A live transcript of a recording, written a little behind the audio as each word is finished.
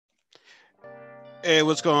Hey,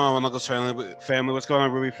 what's going on, Knuckles family? What's going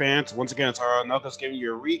on, RWBY fans? Once again, it's our Knuckles giving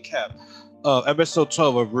you a recap of episode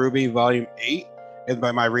 12 of RWBY Volume 8, and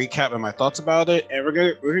by my recap and my thoughts about it, and we're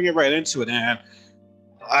gonna get right into it. And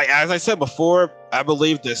as I said before, I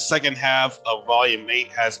believe the second half of Volume 8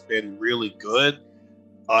 has been really good.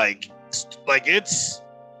 It's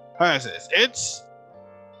how do I say this?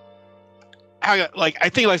 I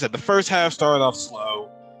think, like I said, the first half started off slow.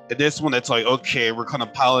 And this one, it's like, okay, we're kind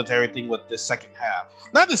of piloting everything with this second half.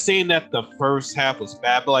 Not to saying that the first half was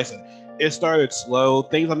bad, but like I said, it started slow.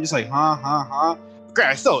 Things I'm just like, huh. Great,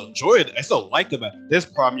 I still enjoyed it. I still liked it, but this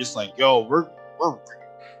part, I'm just like, yo, we're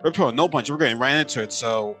pulling no punch. We're getting right into it.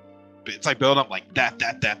 So it's like building up like that.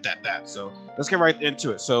 So let's get right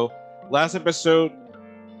into it. So last episode,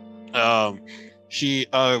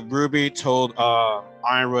 Ruby told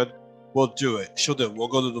Ironwood, we'll do it. She'll do it. We'll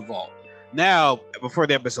go to the vault. Now, before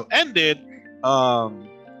the episode ended,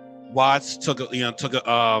 Watts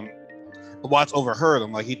Watts overheard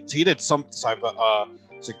him. Like he did some type of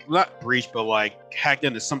not breach, but like hacked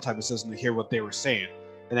into some type of system to hear what they were saying.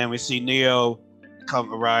 And then we see Neo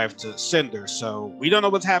arrive to Cinder. So we don't know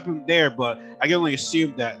what's happened there, but I can only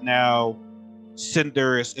assume that now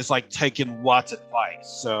Cinder is like taking Watts' advice.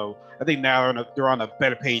 So I think now they're on a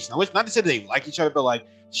better page now. Not to say they like each other, but like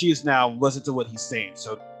she's now listening to what he's saying.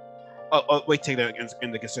 So take that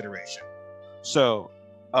into consideration. So,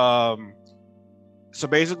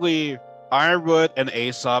 basically, Ironwood and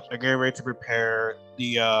Aesop are getting ready to prepare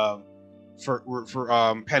the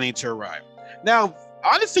for Penny to arrive. Now,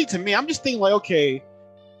 honestly, to me, I'm just thinking like, okay,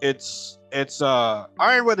 it's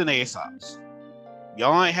Ironwood and Aesop's.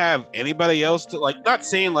 Y'all ain't have anybody else to like. Not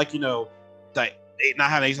saying like that not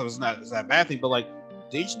having Aesop is not a bad thing, but like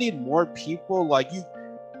they just need more people. Like you.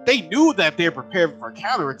 They knew that they're prepared for a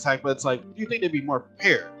counterattack, but it's like, do you think they'd be more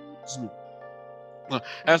prepared?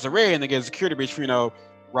 As a raid, and they get a security breach for,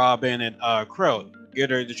 Robyn and Crow.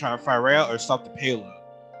 Either they're trying to fire out or stop the payload.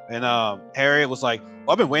 And Harriet was like,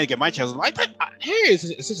 well, I've been waiting to get my chance. Harriet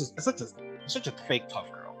is such a fake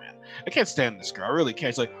tough girl, man. I can't stand this girl. I really can't.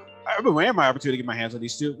 It's like, I've been waiting my opportunity to get my hands on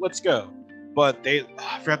these two. Let's go. But I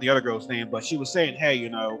forgot the other girl's name, but she was saying, hey,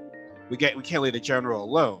 we can't leave the general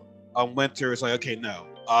alone. Winter is like, okay, no.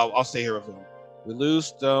 I'll stay here with him. We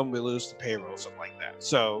lose them, we lose the payroll, something like that.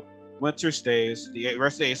 So Winter stays, the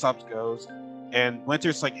rest of the Aesop goes, and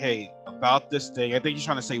Winter's like, hey, about this thing, I think he's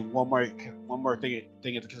trying to say one more thing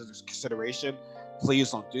into consideration.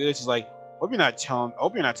 Please don't do this. He's like, hope you're not telling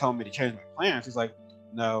me to change my plans. He's like,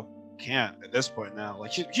 no, can't at this point now.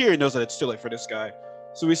 Like she already knows that it's too late for this guy.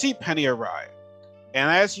 So we see Penny arrive. And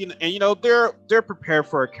they're prepared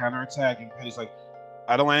for a counterattack, and Penny's like,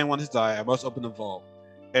 I don't want anyone to die. I must open the vault.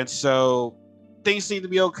 And so things seem to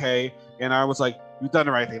be okay. And I was like, you've done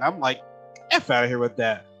the right thing. I'm like, F out of here with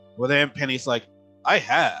that. Well, then Penny's like, I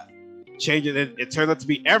have. Change it. It turned out to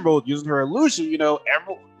be Emerald using her illusion.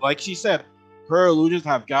 Emerald, like she said, her illusions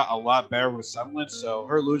have got a lot better resemblance. So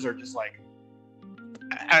her illusions are just like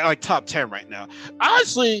top 10 right now.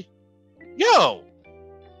 Honestly,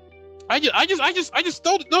 I just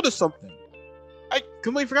noticed something. I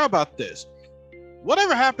completely forgot about this.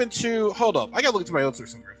 Whatever happened to... Hold up. I gotta look into my notes or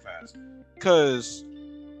something real fast. Because...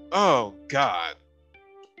 Oh, God.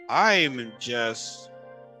 I'm just...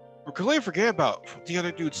 I completely forget about the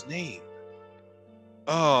other dude's name.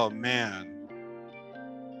 Oh, man.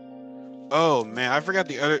 I forgot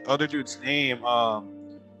the other dude's name. I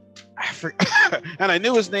forgot... and I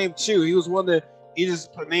knew his name, too. He was one that... He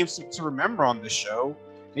just put names to remember on this show.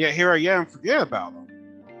 And yet here I am, forget about him.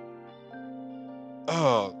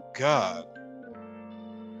 Oh, God.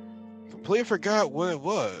 Completely forgot what it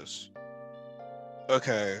was.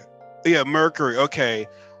 Okay. Yeah, Mercury. Okay.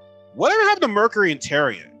 Whatever happened to Mercury and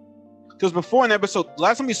Tyrion? Because before an episode,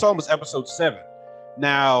 last time we saw him was episode 7.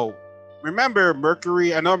 Now, remember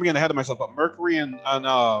Mercury, I know I'm getting ahead of myself, but Mercury and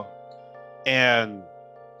Emerald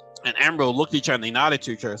looked at each other and they nodded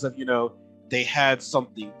to each other as if, they had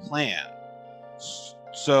something planned.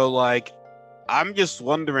 So, like, I'm just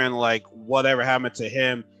wondering, like, whatever happened to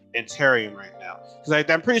him and Tyrion right now, because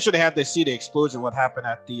I'm pretty sure they had to see the explosion. What happened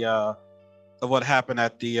at the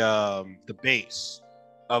base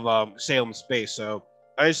of Salem Space. So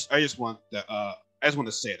I just want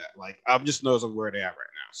to say that, like, I'm just noticing where they're at right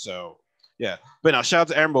now. So yeah, but now shout out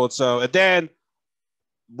to Emerald. So and then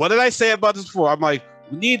what did I say about this before? I'm like,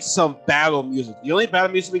 we need some battle music. The only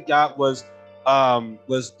battle music we got was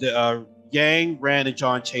the Yang, Rand, and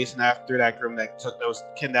John chasing after that girl that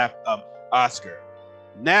kidnapped Oscar.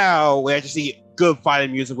 Now we actually see good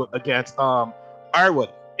fighting music against Ironwood.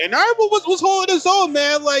 And Ironwood was holding his own,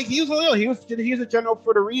 man. Like, he was a general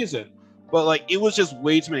for the reason. But like, it was just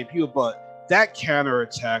way too many people. But that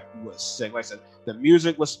counterattack was sick. Like I said, the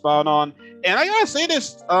music was spot on, and I gotta say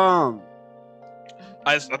this. I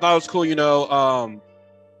thought it was cool.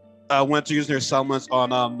 Winter using their summons on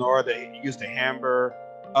Nora. They used the hammer.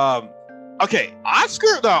 Okay,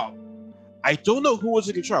 Oscar though. I don't know who was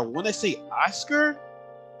in control. When I say Oscar,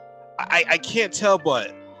 I can't tell,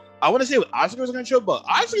 but I want to say Oscar was in control, but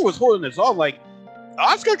Oscar was holding this off. Like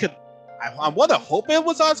Oscar could. I want to hope it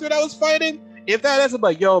was Oscar that was fighting. If that isn't,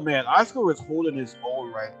 like, yo, man, Oscar was holding his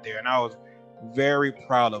own right there, and I was very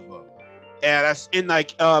proud of him. And that's in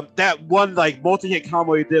like that one like multi-hit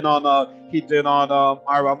combo he did on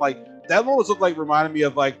RWBY. I'm like, that one was like reminded me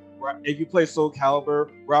of like if you play Soul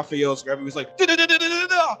Calibur, Raphael's grab, he was like bang,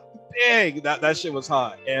 that shit was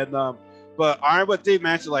hot. And but RWBY did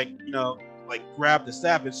manage to like grab the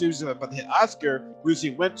staff, and soon as about to hit Oscar, we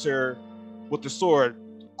see Winter with the sword,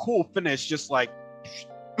 cool finish, just like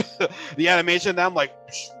the animation. I'm like,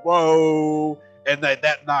 whoa, and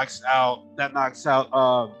that knocks out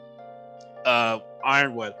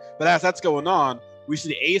Ironwood. But as that's going on, we see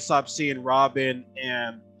the Aesop seeing Robyn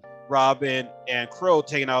and Crow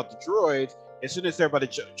taking out the droids. As soon as they're about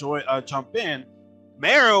to jump in,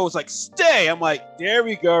 Marrow was like, stay. I'm like, there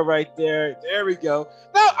we go, right there. There we go.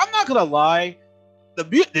 Now, I'm not gonna lie,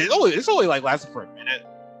 it's only like lasted for a minute.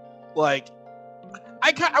 Like,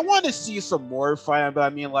 I wanted to see some more fighting, but I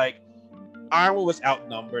mean, like, Ironwood was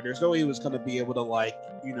outnumbered. There's no way he was gonna be able to, like,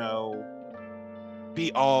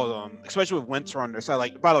 beat all of them, especially with Winter on their side.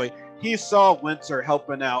 Like, by the way, he saw Winter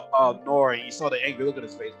helping out Nora, and he saw the angry look on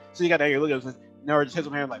his face. So he got the angry look on his face. Nora just hits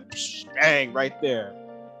him hand like, bang, right there.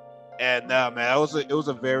 And man, it was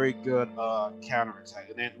a very good counterattack.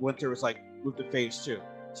 And then Winter was like, move to phase 2.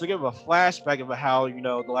 So give a flashback of how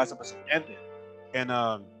the last episode ended. And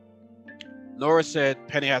Nora said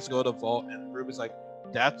Penny has to go to the vault, and RWBY's like,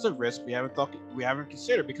 that's a risk we haven't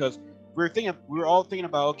considered, because we were all thinking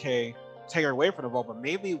about, okay, take her away from the vault, but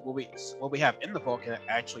maybe what we have in the vault can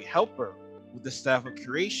actually help her with the staff of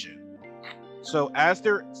creation. So as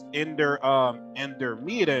they're in their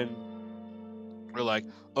meeting, we're like,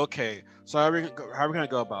 okay, so how are we gonna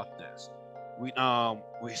go about this? We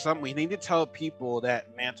need to tell people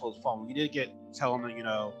that Mantle is falling. We need to tell them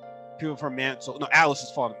that people from Mantle. No, Alice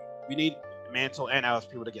is falling. We need Mantle and Alice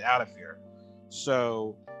people to get out of here.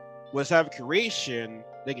 So with staff of creation,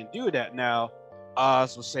 they can do that now.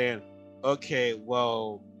 Oz was saying, okay,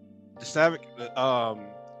 well, the staff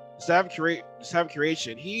of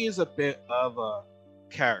creation, he is a bit of a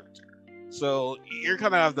character. So you're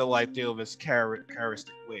kind of have to like deal with his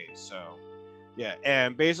characteristic ways. So yeah,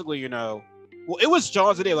 and basically, well, it was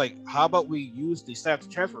John's idea. Like, how about we use the staff to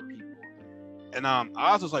transfer people? And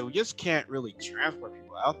Oz was like, we just can't really transfer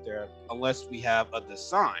people out there unless we have a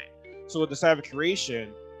design. So with the staff of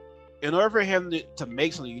creation, in order for him to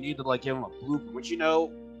make something, you need to like give him a blueprint. Which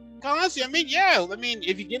honestly,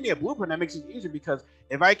 if you give me a blueprint, that makes it easier, because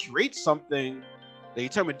if I create something that you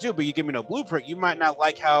tell me to do, but you give me no blueprint, you might not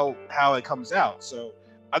like how it comes out. So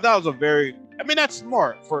I thought it was that's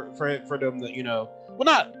smart for them to, well,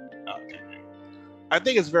 not, okay. I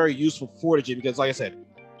think it's very useful for the genie, because like I said,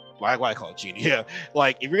 why I call it genie? Yeah,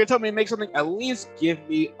 like if you're gonna tell me to make something, at least give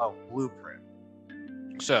me a blueprint.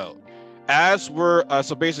 So as we're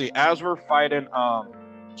fighting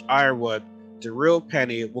Ironwood, the real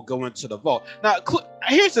Penny will go into the vault. Now,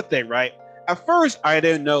 here's the thing, right? At first, I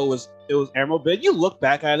didn't know it was Emerald, but you look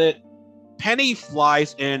back at it, Penny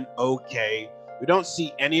flies in okay. We don't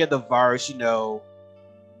see any of the virus,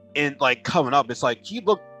 in like coming up. It's like he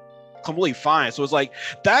looked completely fine. So it's like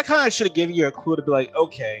that kind of should have given you a clue to be like,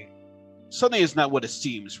 okay, something is not what it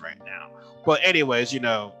seems right now. But anyways, just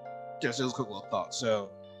it was a quick little thought. So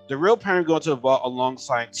the real Penny go into the vault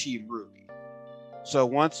alongside Team RWBY. So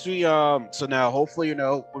once we so now hopefully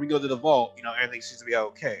when we go to the vault, everything seems to be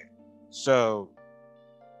okay. So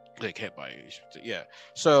they can't buy any. Yeah.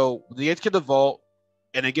 So they get to the vault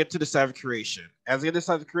and they get to the staff of creation. As they get to the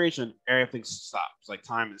staff of creation, everything stops. Like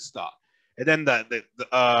time is stopped. And then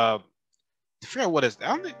I forget what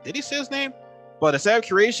did he say his name? But the staff of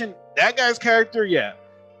creation, that guy's character, yeah.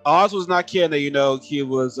 Oz was not kidding that he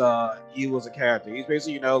was a character. He's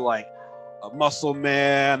basically like a muscle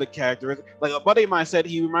man, the character. Like a buddy of mine said,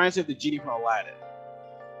 he reminds me of the genie from Aladdin.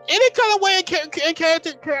 Any kind of way in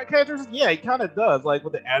characters, yeah, he kind of does, like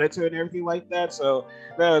with the attitude and everything like that. So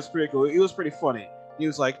that was pretty cool. It was pretty funny. He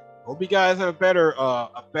was like, "Hope you guys have a better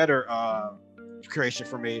creation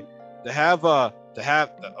for me. To have a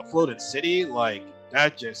floating city, like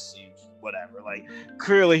that just seems whatever. Like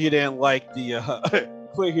clearly he didn't like the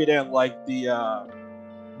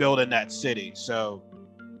building that city. So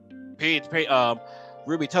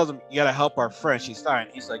RWBY tells him, you gotta help our friend. She's dying.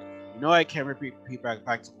 He's like, you know I can't repeat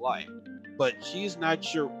back to life, but she's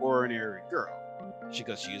not your ordinary girl.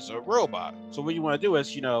 Because she's a robot. So what you want to do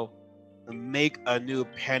is, make a new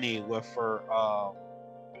Penny with her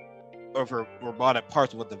of her robotic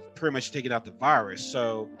parts with the pretty much taking out the virus.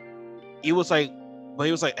 So he was like,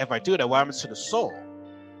 if I do that, what happens to the soul?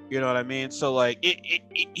 You know what I mean? So like,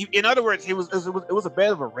 in other words, it was a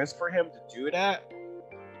bit of a risk for him to do that.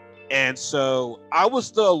 And so I was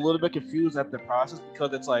still a little bit confused at the process,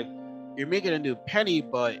 because it's like, you're making a new Penny,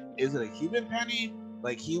 but is it a human Penny?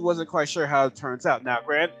 Like, he wasn't quite sure how it turns out. Now,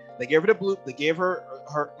 granted, they gave her her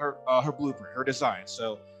blueprint, her design.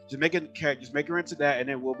 So just make her into that, and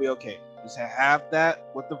then we'll be okay. Just have that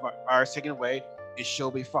with the virus taken away, and she'll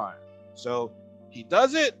be fine. So he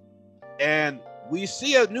does it, and we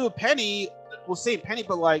see a new Penny. We'll see Penny,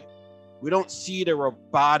 but like, we don't see the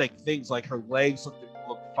robotic things. Like, her legs look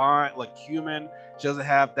fine, like human. She doesn't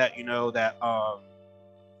have that, that a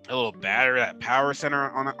little battery, that power center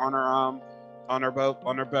on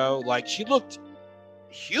her bow. Like, she looked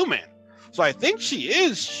human. So I think she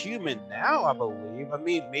is human now, I believe. I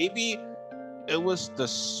mean, maybe it was the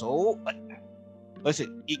soul.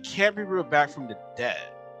 Listen, it can't be brought back from the dead.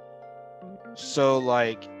 So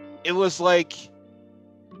like, it was like,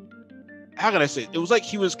 how can I say it? It was like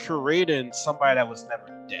he was creating somebody that was never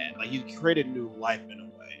dead. Like, he created new life in a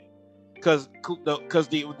way. Because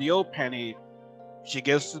the old Penny, she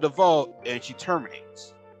gets to the vault and she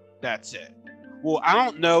terminates. That's it. Well, I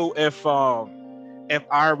don't know if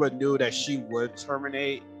RWBY knew that she would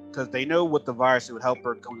terminate, because they know with the virus it would help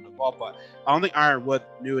her go to the vault, but I don't think RWBY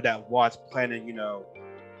knew that Watts planning,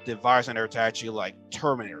 the virus on her to actually like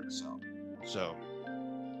terminate herself. So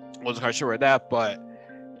I wasn't quite sure of that, but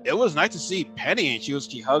it was nice to see Penny, and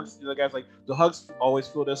she hugs the guys. Like, the hugs always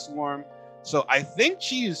feel this warm. So I think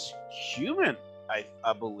she's human, I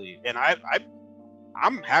believe, and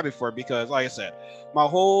I'm happy for it, because like I said, my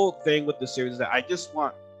whole thing with the series is that I just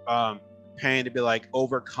want Penny to be like,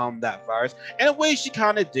 overcome that virus. In a way, she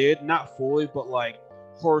kind of did, not fully, but like,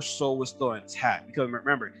 her soul was still intact, because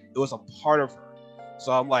remember, it was a part of her.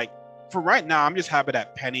 So I'm like, for right now, I'm just happy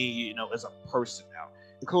that Penny, is a person now.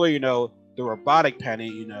 And clearly, the robotic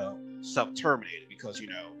Penny, self-terminated, because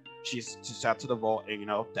she's out to the vault, and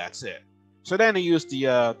that's it. So then they used the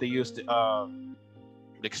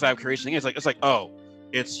Skype creation thing. It's like, oh,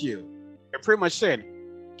 it's you. They're pretty much saying,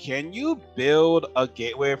 can you build a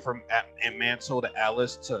gateway from Mantle to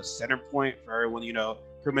Alice to a center point for everyone,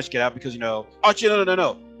 pretty much get out? Because no.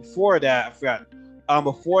 Before that, I forgot.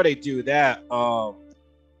 Before they do that,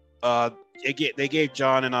 they gave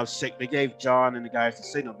John and the guys the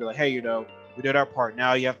signal, be like, hey, we did our part.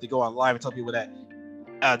 Now you have to go on live and tell people that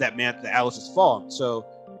that Alice has fallen. So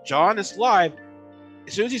John is live.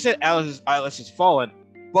 As soon as he said Alice has fallen,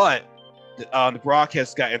 but the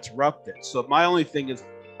broadcast got interrupted. So my only thing is,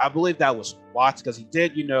 I believe that was Watts, because he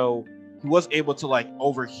did, he was able to like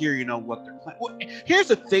overhear, what they're playing. Well, here's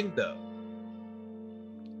the thing though.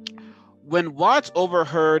 When Watts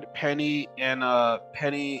overheard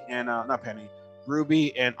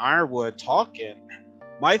Ruby and Ironwood talking,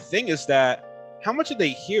 my thing is that, how much did they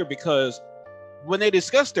hear? Because when they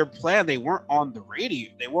discussed their plan, they weren't on the radio,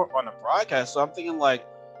 they weren't on the broadcast. So I'm thinking like,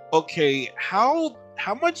 okay, how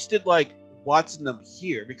much did like Watts and them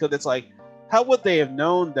hear? Because it's like, how would they have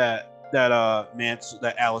known that they were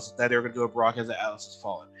gonna do a broadcast that Alice has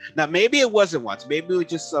fallen? Now maybe it wasn't Watts, maybe it was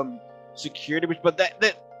just some security, but that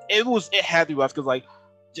it had to be Watts, because like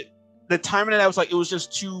the timing of that was like, it was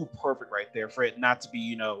just too perfect right there for it not to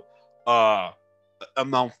be a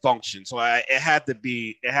malfunction. So it had to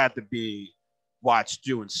be Watts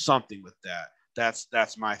doing something with that.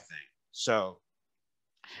 That's my thing. So,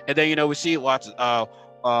 and then we see lots of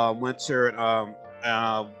Winter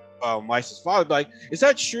and Weiss's father be like, is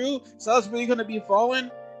that true? Sal's really gonna be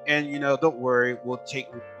fallen? And don't worry, we'll get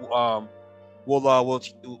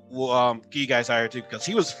you guys out here too, because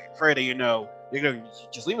he was afraid that they're gonna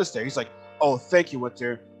just leave us there. He's like, oh, thank you,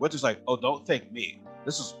 Winter. Winter's like, oh, don't thank me.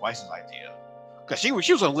 This was Weiss's idea, because she was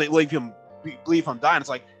gonna leave him dying. It's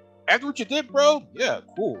like, after what you did, bro, yeah,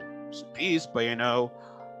 cool, peace. But I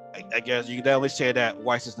guess you can definitely say that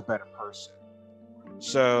Weiss is the better person.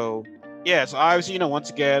 So yeah, so obviously,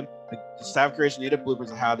 once again, the staff creation needed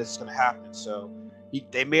blueprints of how this is going to happen. So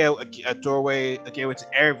they made a doorway, a gateway to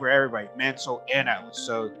everybody, Mantle and Alice.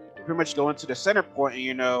 So they pretty much go into the center point,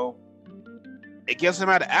 and it gets them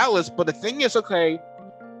out of Alice. But the thing is, okay,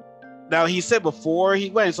 now he said before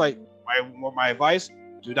he went, it's like, my advice: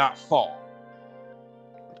 do not fall.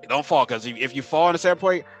 Don't fall, because if you fall in the center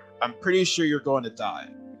point, I'm pretty sure you're going to die.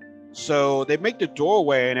 So they make the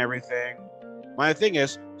doorway and everything. My thing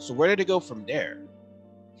is, so where did it go from there?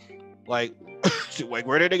 Like, like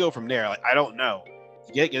where did they go from there? Like, I don't know.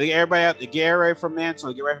 Get everybody out, get everybody from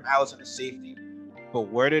Mantle, get everybody from Alice into safety. But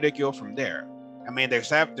where did it go from there? I mean,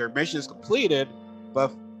 their mission is completed,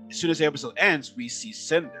 but as soon as the episode ends, we see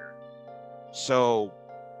Cinder. So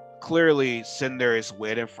clearly, Cinder is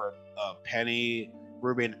waiting for Penny,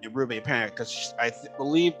 Ruby, and Penny, because I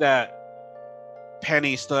believe that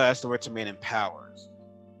Penny still has the right to remain in powers.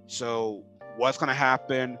 So what's gonna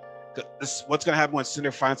happen? What's gonna happen when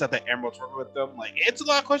Cinder finds out that Emerald's working with them? Like, it's a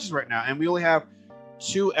lot of questions right now, and we only have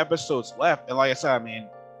 2 episodes left. And like I said, I mean,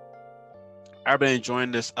 I've been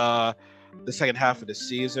enjoying this the second half of the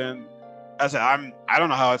season. As I said, I don't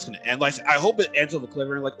know how it's gonna end. Like, I hope it ends with a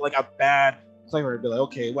cliffhanger, like a bad cliffhanger. Be like,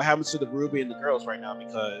 okay, what happens to the Ruby and the girls right now?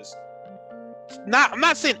 Because I'm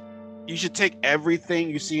not saying you should take everything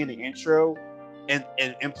you see in the intro and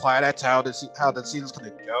imply that's how the season's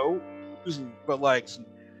gonna go. But like,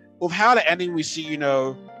 with how the ending we see,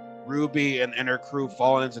 Ruby and her crew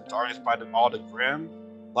falling into darkness by all the Grimm.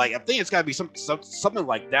 Like, I think it's gotta be something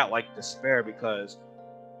like that, like despair, because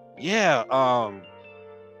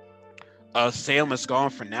Salem is gone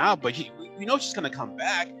for now, but we know she's gonna come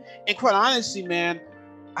back. And quite honestly, man,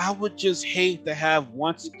 I would just hate to have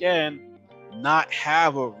once again not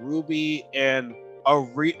have a Ruby and now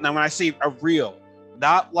when I say a real,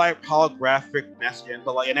 not like holographic messaging,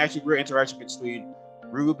 but like an actually real interaction between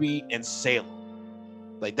Ruby and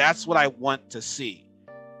Salem. Like, that's what I want to see.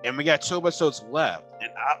 And we got 2 episodes left.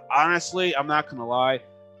 And honestly, I'm not gonna lie,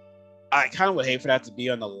 I kind of would hate for that to be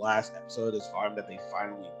on the last episode of this farm that they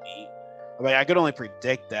finally meet. I mean, I could only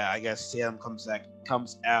predict that. I guess Salem comes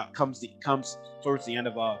towards the end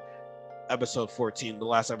of episode 14, the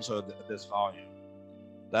last episode of this volume.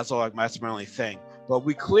 That's all. Like, that's my only thing. But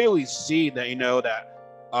we clearly see that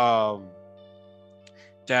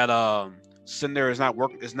Cinder is not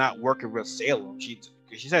working with Salem.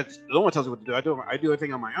 She said no one tells me what to do. I do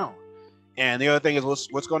everything on my own. And the other thing is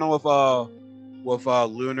what's going on with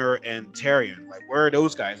Lunar and Tyrion. Like, where are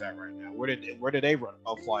those guys at right now? Where did they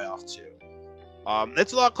fly off to?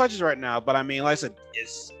 It's a lot of questions right now, but I mean, like I said,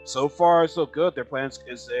 it's so far so good. Their plans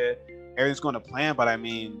is everything's going to plan, but I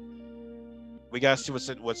mean, we gotta see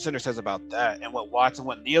what Cinder says about that, and what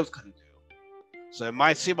Neo's gonna do. So it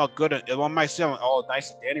might seem all good, it might seem all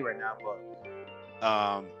nice and dandy right now,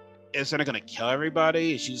 but is Cinder gonna kill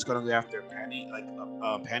everybody? Is she just gonna go after Penny?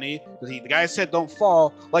 Penny? Because the guy said don't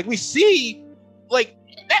fall. Like, we see, like,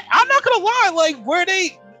 I'm not gonna lie, like, where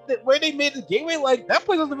they made the gateway, like, that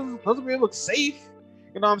place doesn't really look safe.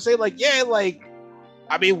 You know what I'm saying? Like, yeah, like,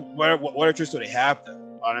 I mean, what choice do they have to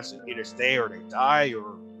honestly either stay or they die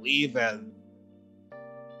or leave and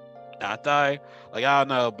not die? Like, I don't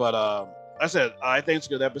know, but like I said, I think it's a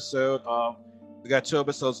good episode. We got 2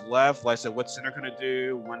 episodes left. Like I said, what's Cinder gonna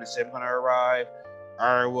do? When is Sam gonna arrive?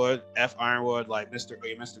 Ironwood, like Mr.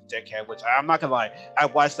 Dickhead, which I'm not gonna lie, I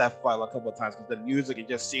watched that fight a couple of times because the music and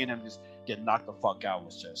just seeing him just get knocked the fuck out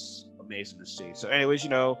was just amazing to see. So anyways,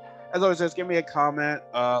 as always, just give me a comment,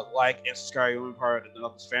 like, and subscribe. You're part of the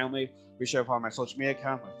Knuckles family. Be sure to follow my social media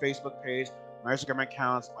accounts, my Facebook page, my Instagram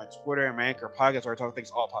accounts, my Twitter, and my Anchor podcast, where I talk things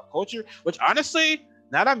all pop culture. Which, honestly,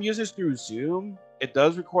 now that I'm using this through Zoom, it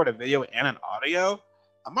does record a video and an audio.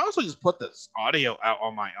 I might also just put this audio out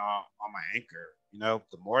on my Anchor. The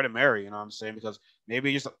more the merrier. You know what I'm saying? Because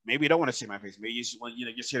maybe you don't want to see my face. Maybe you just want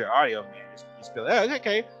just hear the audio, man. Just be like, oh,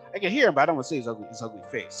 okay, I can hear him, but I don't want to see his ugly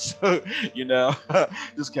face. So,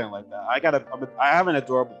 just kind of like that. I have an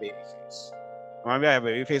adorable baby face. When I have a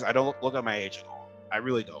baby face, I don't look at my age at all. I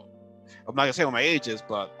really don't. I'm not gonna say what my age is,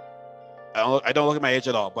 but I don't look at my age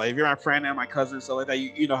at all. But if you're my friend and my cousin, stuff like that,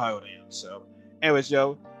 you know how I am. So, anyways,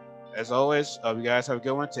 as always, you guys have a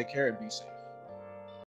good one. Take care and be safe.